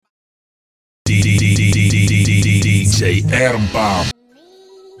DJ Ermbam.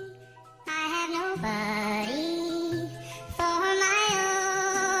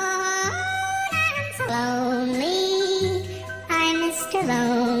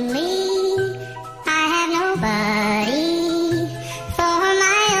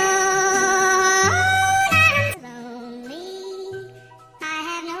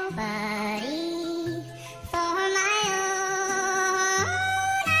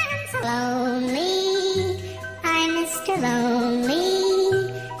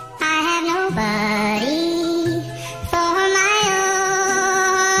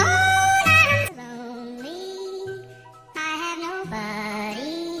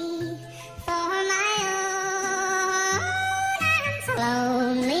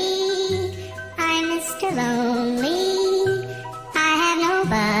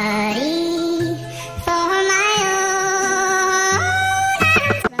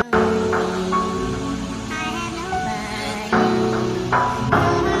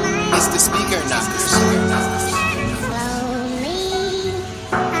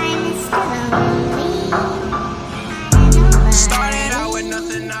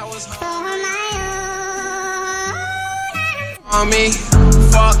 Me.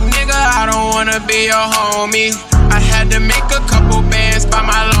 Fuck nigga, I don't wanna be your homie. I had to make a couple bands by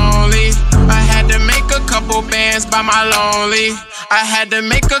my lonely. I had to make a couple bands by my lonely. I had to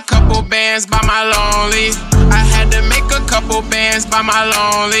make a couple bands by my lonely. I had to make a couple bands by my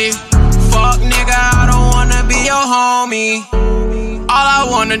lonely. Fuck nigga, I don't wanna be your homie. All I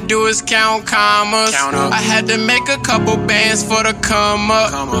wanna do is count commas. I had to make a couple bands for the come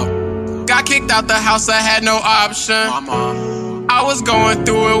up. Got kicked out the house, I had no option. I was going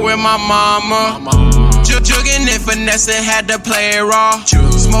through it with my mama. Jugging and finessing, had to play it raw.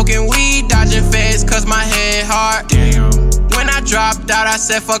 Smoking weed, dodging feds, cause my head hard. When I dropped out, I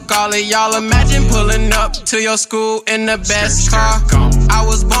said fuck all of y'all. Imagine pulling up to your school in the best car. I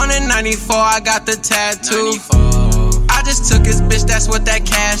was born in 94, I got the tattoo. I just took his bitch, that's what that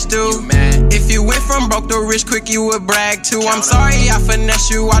cash do. If you went from broke to rich quick, you would brag too. I'm sorry I finesse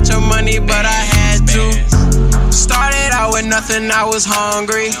you, watch your money, but I had to. Started out with nothing, I was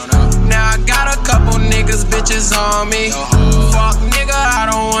hungry. Now I got a couple niggas, bitches on me. Fuck nigga, I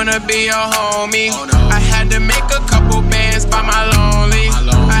don't wanna be your homie. I had to make a couple bands by my lonely.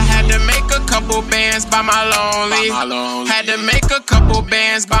 I had to make a couple bands by my lonely. Had to make a couple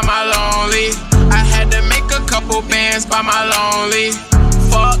bands by my lonely. I had to make a couple bands by my lonely.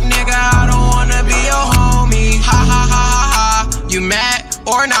 Fuck nigga, I don't wanna be your homie. Ha ha ha ha ha, you mad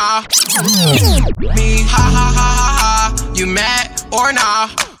or nah? Me, ha ha ha ha ha, you mad or nah?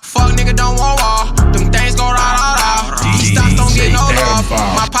 Fuck nigga, don't want war. Them things go rah-rah-rah. These stocks don't get no love.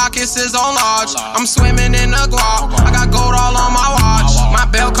 My pockets is on large. I'm swimming in the guap. I got gold all on my watch. My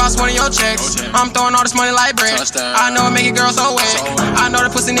belt cost one of your checks. I'm throwing all this money like bread. I know it make a girl so wet. I know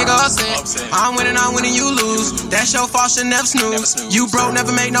that pussy nigga upset. I'm winning, you lose. That's your fault, should never snooze. You broke,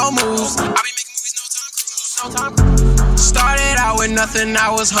 never make no moves. I be making movies, no time cruise. Started out with nothing, I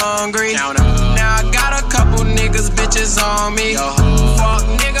was hungry. Now I got a couple niggas, bitches on me. Fuck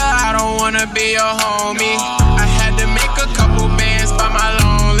nigga, I don't wanna be your homie. I had to make a couple bands by my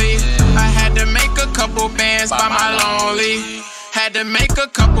lonely. I had to make a couple bands by my lonely. Had to make a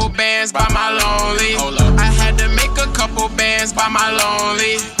couple bands by my lonely. I had to make a couple bands by my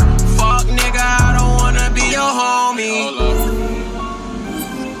lonely. Fuck nigga, I don't wanna be your homie.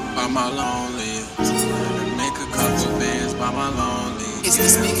 By my lonely. Make a couple bands by my lonely. It's the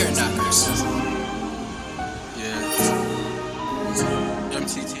speaker Knockerz. Yeah.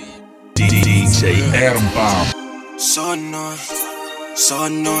 MTT. DJ Ermbam. So annoying, so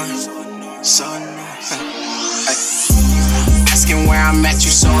annoying, so annoying. Asking where I'm at, you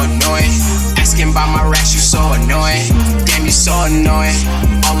so annoying. Asking about my racks, you so annoying. Damn, you so annoying.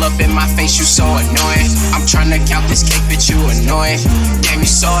 All up in my face, you so annoying. I'm tryna count this cake, bitch, you annoying. Damn, you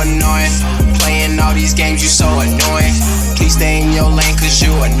so annoying. Playing all these games, you so annoying. Please stay in your lane, cause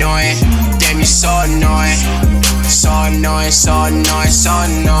you annoying. Damn, you so annoying. So annoying, so annoying, so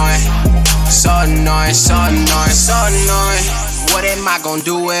annoying. So annoying, so annoying, so annoying. What am I gonna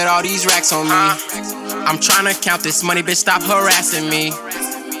do with all these racks on me? I'm tryna count this money, bitch, stop harassing me.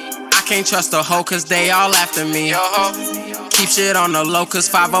 I can't trust a hoe, cause they all after me. Keep shit on the low, cause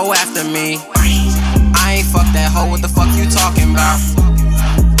 5-0 after me. I ain't fuck that hoe, what the fuck you talking about?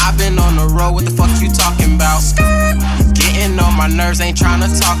 I've been on the road, what the fuck you talking about? Getting on my nerves, ain't tryna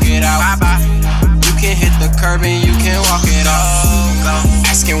talk it out. You can hit the curb and you can walk it off.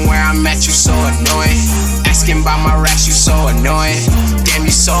 Asking where I'm at, you so annoying. Asking about my racks, you so annoying. Damn,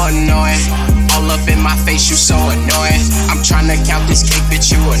 you so annoying. All all up in my face, you so annoying. I'm tryna count this cake,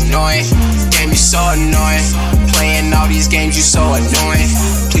 bitch, you annoying. Damn, you so annoying. Playing all these games, you so annoying.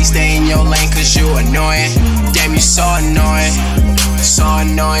 Please stay in your lane, cause you annoying. Damn, you so annoying. So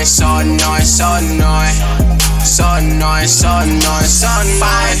annoying, so annoying, so annoying. So annoying, so annoying, so annoying.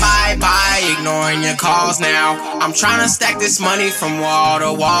 Bye, bye, bye, ignoring your calls now. I'm tryna stack this money from wall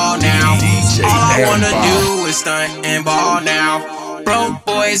to wall now. All I wanna do is stunt and ball now. Broke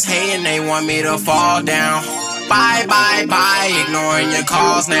boys hating, they want me to fall down. Bye, bye, bye, ignoring your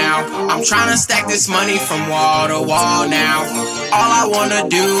calls now. I'm tryna stack this money from wall to wall now. All I wanna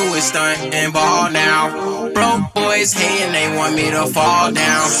do is stunt and ball now. Broke boys hating, they want me to fall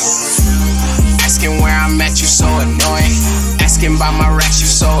down. Asking where I'm at, you so annoying. Asking about my racks, you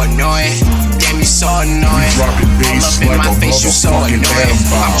so annoying. Damn, you so annoying. All up in my face, you so annoying.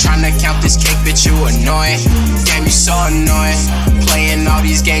 I'm tryna count this cake, bitch, you annoying. Damn, you so annoying. Playing all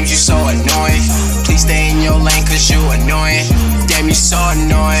these games, you so annoying. Please stay in your lane, cause you annoying. Damn, you so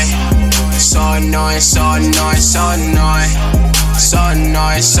annoying. So annoying, so annoying, so annoying. So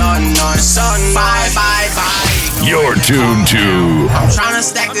annoying, so annoying, so annoying. Bye, bye, bye. You're tuned to I'm tryna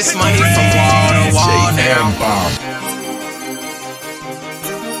stack this money from wall to wall now.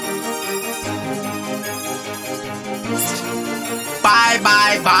 Bye,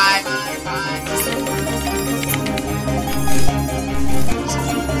 bye, bye.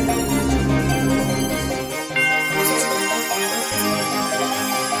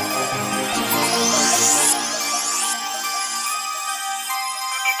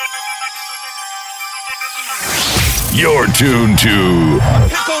 You're tuned to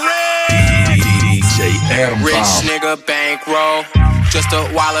DJ Adam Rich Bomb. nigga bankroll. Just a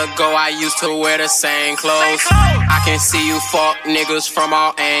while ago I used to wear the same clothes. I can see you fuck niggas from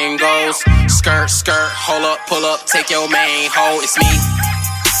all angles. Skirt, skirt, hold up, pull up, take your main hoe. It's me.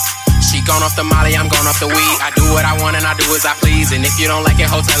 She gone off the molly, I'm gone off the weed. I do what I want and I do as I please. And if you don't like it,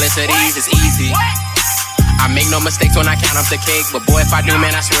 hotel it to these, it's easy. I make no mistakes when I count up the cake. But boy, if I do,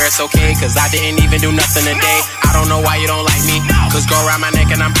 man, I swear it's okay. Cause I didn't even do nothing today. I don't know why you don't like me. Cause go around my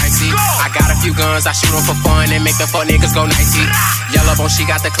neck and I'm icy. I got a few guns, I shoot them for fun and make the fuck niggas go nicey. Yellow bone, she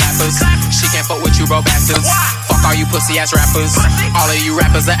got the clappers. She can't fuck with you, bro, bastards. Fuck all you pussy ass rappers. All of you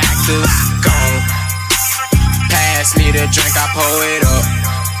rappers are actors. Gone. Pass me the drink, I pour it up.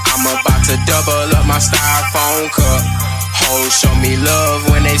 I'm about to double up my styrofoam cup. Hoes show me love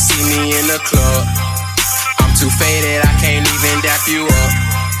when they see me in the club. Too faded, I can't even dap you up.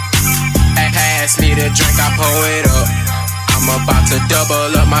 Pass me the drink, I pour it up. I'm about to double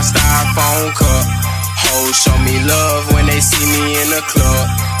up my styrofoam cup. Hoes show me love when they see me in the club.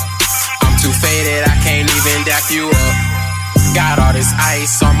 I'm too faded, I can't even dap you up. Got all this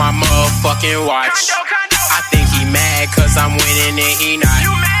ice on my motherfucking watch. I think he mad cause I'm winning and he not.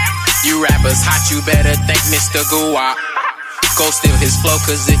 You rappers hot, you better thank Mr. Guwap. Go steal his flow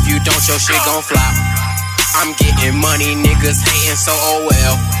cause if you don't, your shit gon' flop. I'm getting money, niggas hating, so oh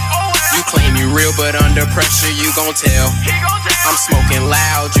well. You claim you real, but under pressure you gon' tell. I'm smoking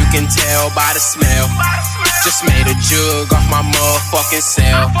loud, you can tell by the smell. Just made a jug off my motherfucking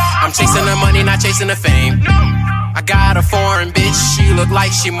cell. I'm chasing the money, not chasing the fame. I got a foreign bitch, she look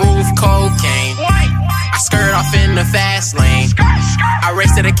like she move cocaine. I skirt off in the fast lane. I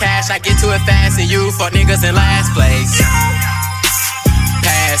race to the cash, I get to it fast, and you fuck niggas in last place.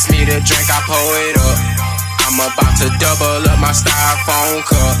 Pass me the drink, I pour it up. I'm about to double up my styrofoam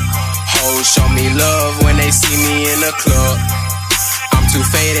cup. Hoes show me love when they see me in the club. I'm too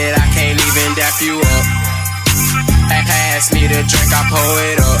faded, I can't even dap you up. Pass me the drink, I pour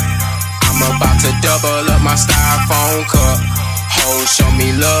it up. I'm about to double up my styrofoam cup. Hoes show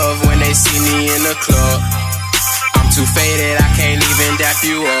me love when they see me in the club. I'm too faded, I can't even dap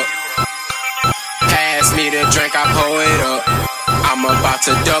you up. Pass me the drink, I pour it up. I'm about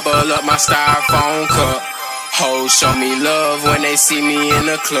to double up my styrofoam cup. Hoes show me love when they see me in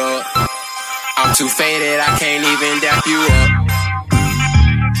the club. I'm too faded, I can't even dap you up.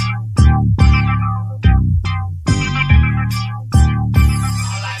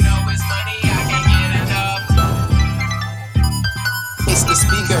 All I know is money, I can't get enough. It's the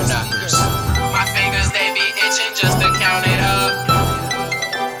speaker knockers. My fingers, they be itching just to count it up.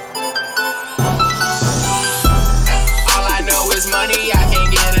 All I know is money, I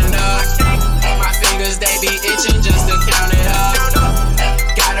can't get enough. My fingers, they be itching just to count it up.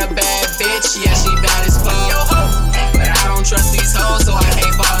 Got a bad bitch, yeah, she bad as fuck. But I don't trust these hoes, so I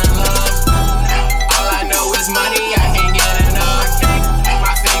can't fall in love. All I know is money, I can't get enough.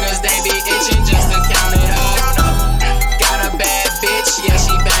 My fingers, they be itching just to count it up. Got a bad bitch, yeah,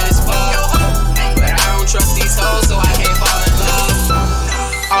 she bad as fuck. But I don't trust these hoes, so I can't fall in love.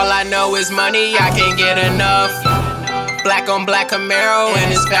 All I know is money, I can't get enough. Black on black Camaro and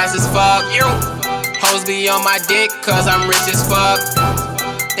it's fast as fuck. Hoes be on my dick cause I'm rich as fuck.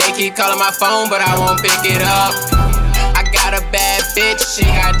 They keep calling my phone but I won't pick it up. I got a bad bitch, she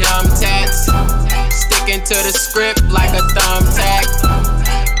got dumb tats. Sticking to the script like a thumbtack.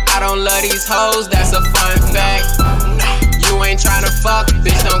 I don't love these hoes, that's a fun fact. You ain't tryna fuck,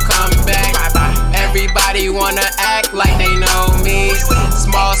 bitch, don't come back. Everybody wanna act like they know me.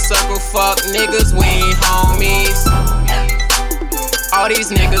 Small circle fuck niggas, we ain't homies. All these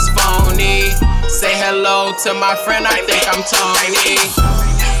niggas phony. Say hello to my friend, I think I'm Tony.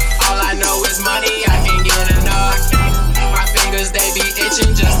 All I know is money, I can't get enough. My fingers, they be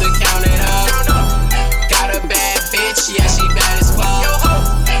itching just to count it up. Got a bad bitch, yeah, she bad as fuck.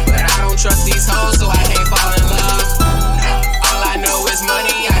 But I don't trust these hoes, so I can't fall in love. All I know is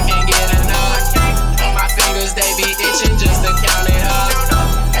money, I can't get enough. My fingers, they be itching just to count it up.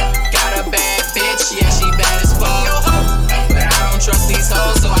 Got a bad bitch, yeah, she bad as fuck. But I don't trust these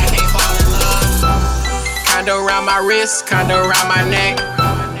hoes, so I can't fall in love. Condo around my wrist, condo around my neck.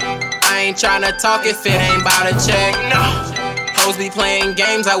 I ain't tryna talk if it ain't bout a check. Hoes be playing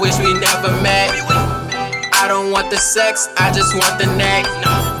games, I wish we never met. I don't want the sex, I just want the neck.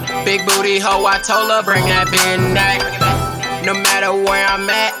 Big booty hoe, I told her bring that big neck. No matter where I'm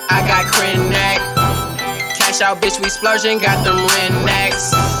at, I got crin neck. Cash out, bitch, we splurging, got them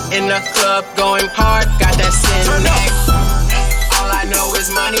rednecks. In the club, going hard, got that sin neck. All I know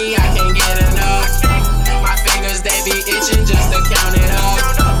is money, I can't get enough. My fingers, they be itching just to count it up.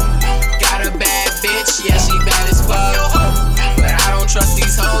 Got a bad bitch, yeah, she bad as fuck. But I don't trust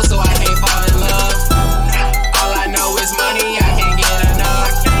these hoes, so I can't fall in love. All I know is money, I can't get enough.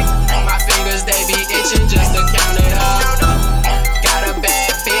 My fingers, they be itching just to count it up. Got a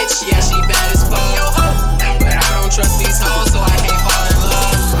bad bitch, yeah, she bad as fuck. But I don't trust these hoes, so I can't fall in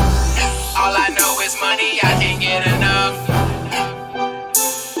love. All I know is money, I can't get enough.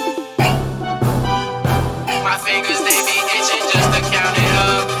 My fingers, they be itching just to count it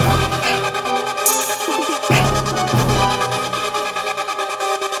up.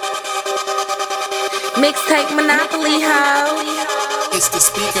 Mixtape Monopoly, ho. It's the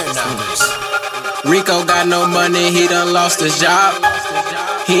speaker Knockerz. Rico got no money, he done lost his job.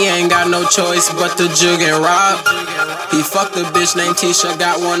 He ain't got no choice but to jug and rob. He fucked a bitch named Tisha,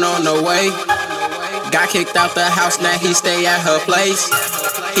 got one on the way. Got kicked out the house, now he stay at her place.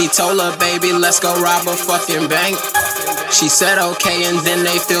 He told her, baby, let's go rob a fucking bank. She said okay, and then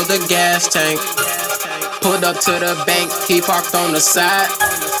they filled the gas tank. Pulled up to the bank, he parked on the side.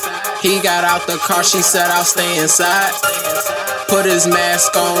 He got out the car, she said I'll stay inside. Put his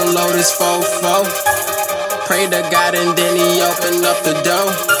mask on, load his fofo. Pray to God and then he opened up the door.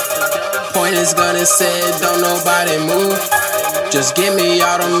 Point his gun and said, don't nobody move. Just give me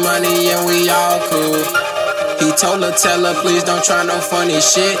all the money and we all cool. He told her, tell her, please don't try no funny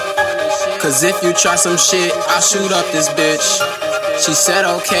shit. Cause if you try some shit, I'll shoot up this bitch. She said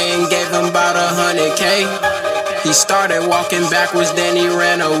okay and gave him about 100K. He started walking backwards, then he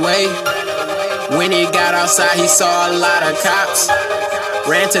ran away. When he got outside, he saw a lot of cops.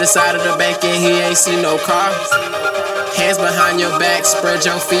 Ran to the side of the bank and he ain't see no car. Hands behind your back, spread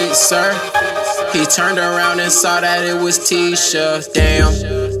your feet, sir. He turned around and saw that it was Tisha.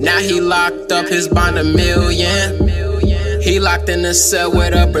 Damn, now he locked up, his bond $1 million. He locked in the cell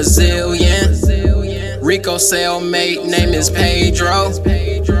with a Brazilian. Rico cellmate, name is Pedro.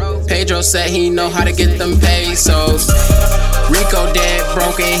 Pedro said he know how to get them pesos. Rico dead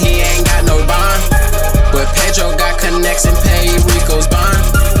broke and he ain't got no bond. But Pedro got connects and paid Rico's bond.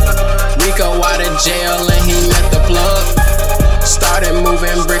 Rico out of jail and he met the plug. Started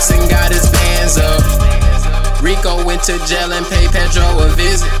moving bricks and got his bands up. Rico went to jail and paid Pedro a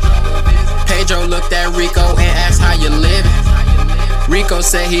visit. Pedro looked at Rico and asked how you living. Rico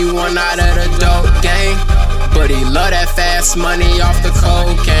said he won out of the dope game, but he love that fast money off the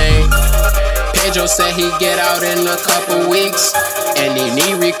cocaine. Pedro said he get out in a couple weeks, and he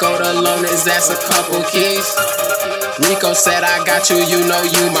need Rico to loan his ass a couple keys. Rico said I got you, you know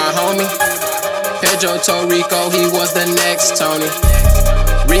you my homie. Pedro told Rico he was the next Tony.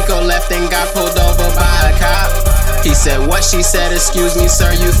 Rico left and got pulled over by a cop. He said what? She said excuse me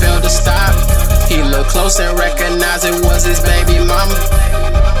sir, you failed to stop. He looked close and recognized it was his baby mama.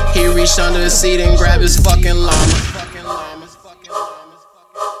 He reached under the seat and grabbed his fucking llama.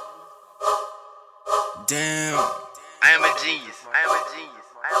 Damn, I am a genius.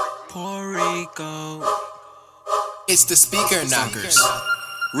 Puerto Rico. It's the speaker Knockerz.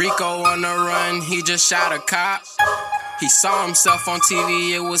 Rico on the run, he just shot a cop. He saw himself on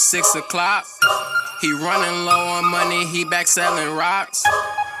TV, it was 6 o'clock. He running low on money, he back selling rocks.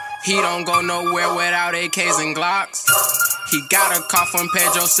 He don't go nowhere without AKs and Glocks. He got a call from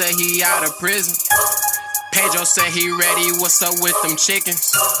Pedro, said he out of prison. Pedro said he ready, what's up with them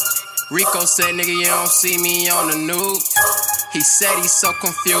chickens? Rico said, nigga, you don't see me on the news. He said he's so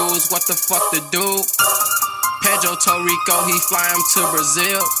confused, what the fuck to do? Pedro told Rico he fly him to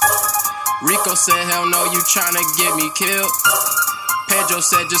Brazil. Rico said, hell no, you tryna get me killed. Pedro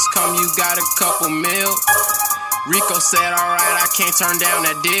said, just come, you got a couple mil. Rico said, alright, I can't turn down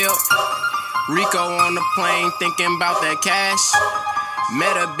that deal. Rico on the plane thinking about that cash.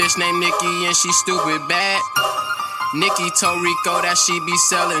 Met a bitch named Nikki and she stupid bad. Nikki told Rico that she be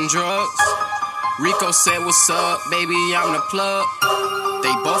selling drugs. Rico said, what's up, baby, I'm the plug.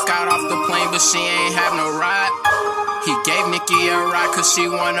 They both got off the plane, but she ain't have no ride. He gave Nikki a ride cause she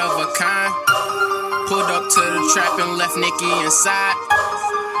one of a kind. Pulled up to the trap and left Nikki inside.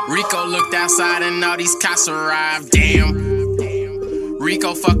 Rico looked outside and all these cops arrived. Damn.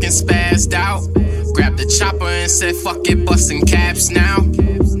 Rico fucking spazzed out. Grabbed the chopper and said, fuck it, bustin' caps now.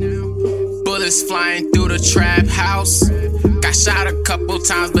 Bullets flying through the trap house. Got shot a couple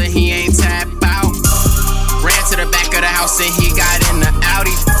times, but he ain't tap out. Ran to the back of the house and he got in the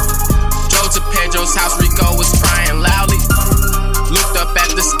Audi. Drove to Pedro's house, Rico was crying loudly. Looked up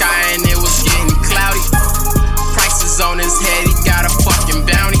at the sky and it was getting cloudy. Prices on his head, he got a fucking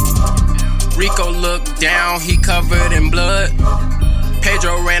bounty. Rico looked down, he covered in blood.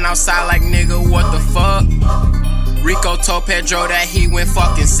 Pedro ran outside like, nigga, what the fuck? Rico told Pedro that he went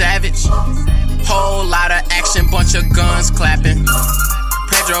fucking savage. Whole lot of action, bunch of guns clapping.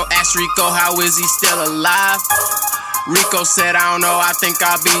 Pedro asked Rico, how is he still alive? Rico said, I don't know, I think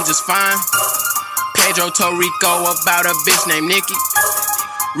I'll be just fine. Pedro told Rico about a bitch named Nikki.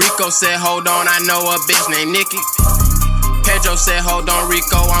 Rico said, hold on, I know a bitch named Nikki. Pedro said, hold on,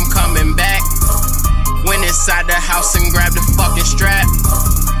 Rico, I'm coming back. Went inside the house and grabbed the fucking strap.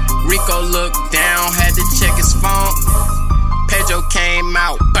 Rico looked down, had to check his phone. Pedro came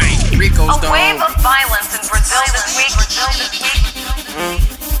out, bang, Rico's gone. A wave of violence in Brazil this week.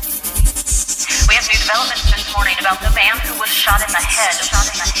 We have new developments this morning about the man who was shot in the head.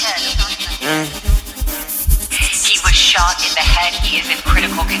 He was shot in the head. He is in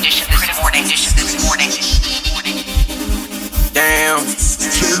critical condition this morning. Damn.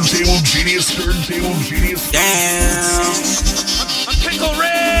 Turntable genius. Damn. Pickle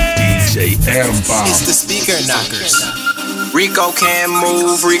Red. DJ Adam Bomb. It's the speaker Knockerz. Rico can't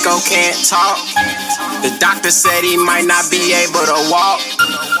move, Rico can't talk. The doctor said he might not be able to walk.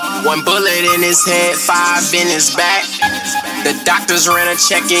 1 bullet in his head, 5 in his back. The doctors ran a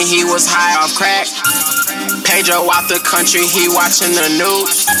check and he was high off crack. Pedro out the country, he watching the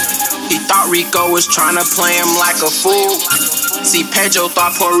news. He thought Rico was trying to play him like a fool. See, Pedro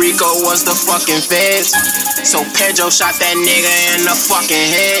thought Puerto Rico was the fucking feds. So Pedro shot that nigga in the fucking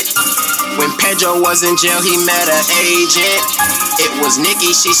head. When Pedro was in jail, he met an agent. It was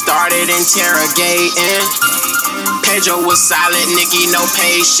Nikki, she started interrogating. Pedro was silent, Nikki no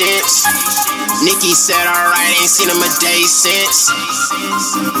patience. Nikki said, alright, ain't seen him a day since.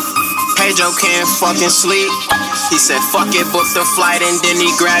 Pedro can't fucking sleep. He said, fuck it, booked the flight and then he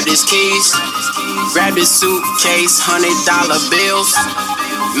grabbed his keys. Grabbed his suitcase, $100 bills.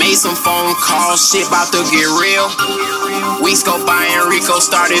 Made some phone calls, shit bout to get real. Weeks go by and Rico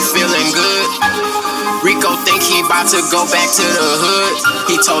started feeling good. Rico think he bout to go back to the hood.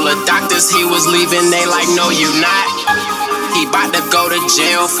 He told the doctors he was leaving, they like, no you not. He bout to go to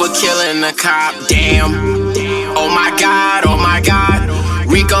jail for killing a cop, damn. Oh my God,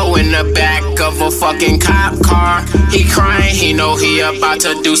 Rico in the back of a fucking cop car. He crying, he know he about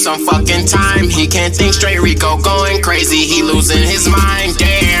to do some fucking time. He can't think straight, Rico going crazy, he losing his mind.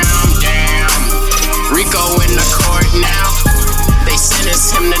 Damn. Rico in the court now. They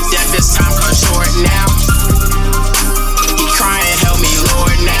sentenced him to death, this time cut short now. He crying, help me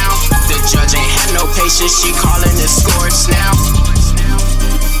Lord now. The judge ain't had no patience, she calling his scores now.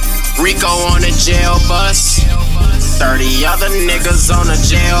 Rico on a jail bus. 30 other niggas on a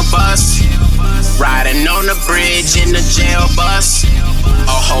jail bus. Riding on the bridge in the jail bus.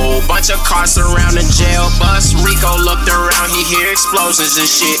 A whole bunch of cars surround the jail bus. Rico looked around, he hear explosions and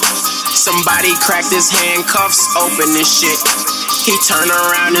shit. Somebody cracked his handcuffs open and shit. He turned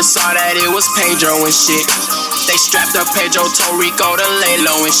around and saw that it was Pedro and shit. They strapped up Pedro, told Rico to lay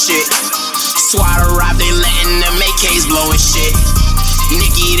low and shit. SWAT arrived, they letting them AKs blow and shit.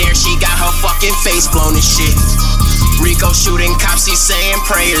 Nikki there, she got her fucking face blown and shit. Rico shooting cops, he saying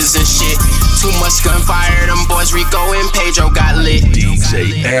prayers and shit. Too much gunfire, them boys Rico and Pedro got lit.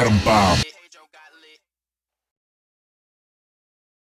 DJ Adam Bomb.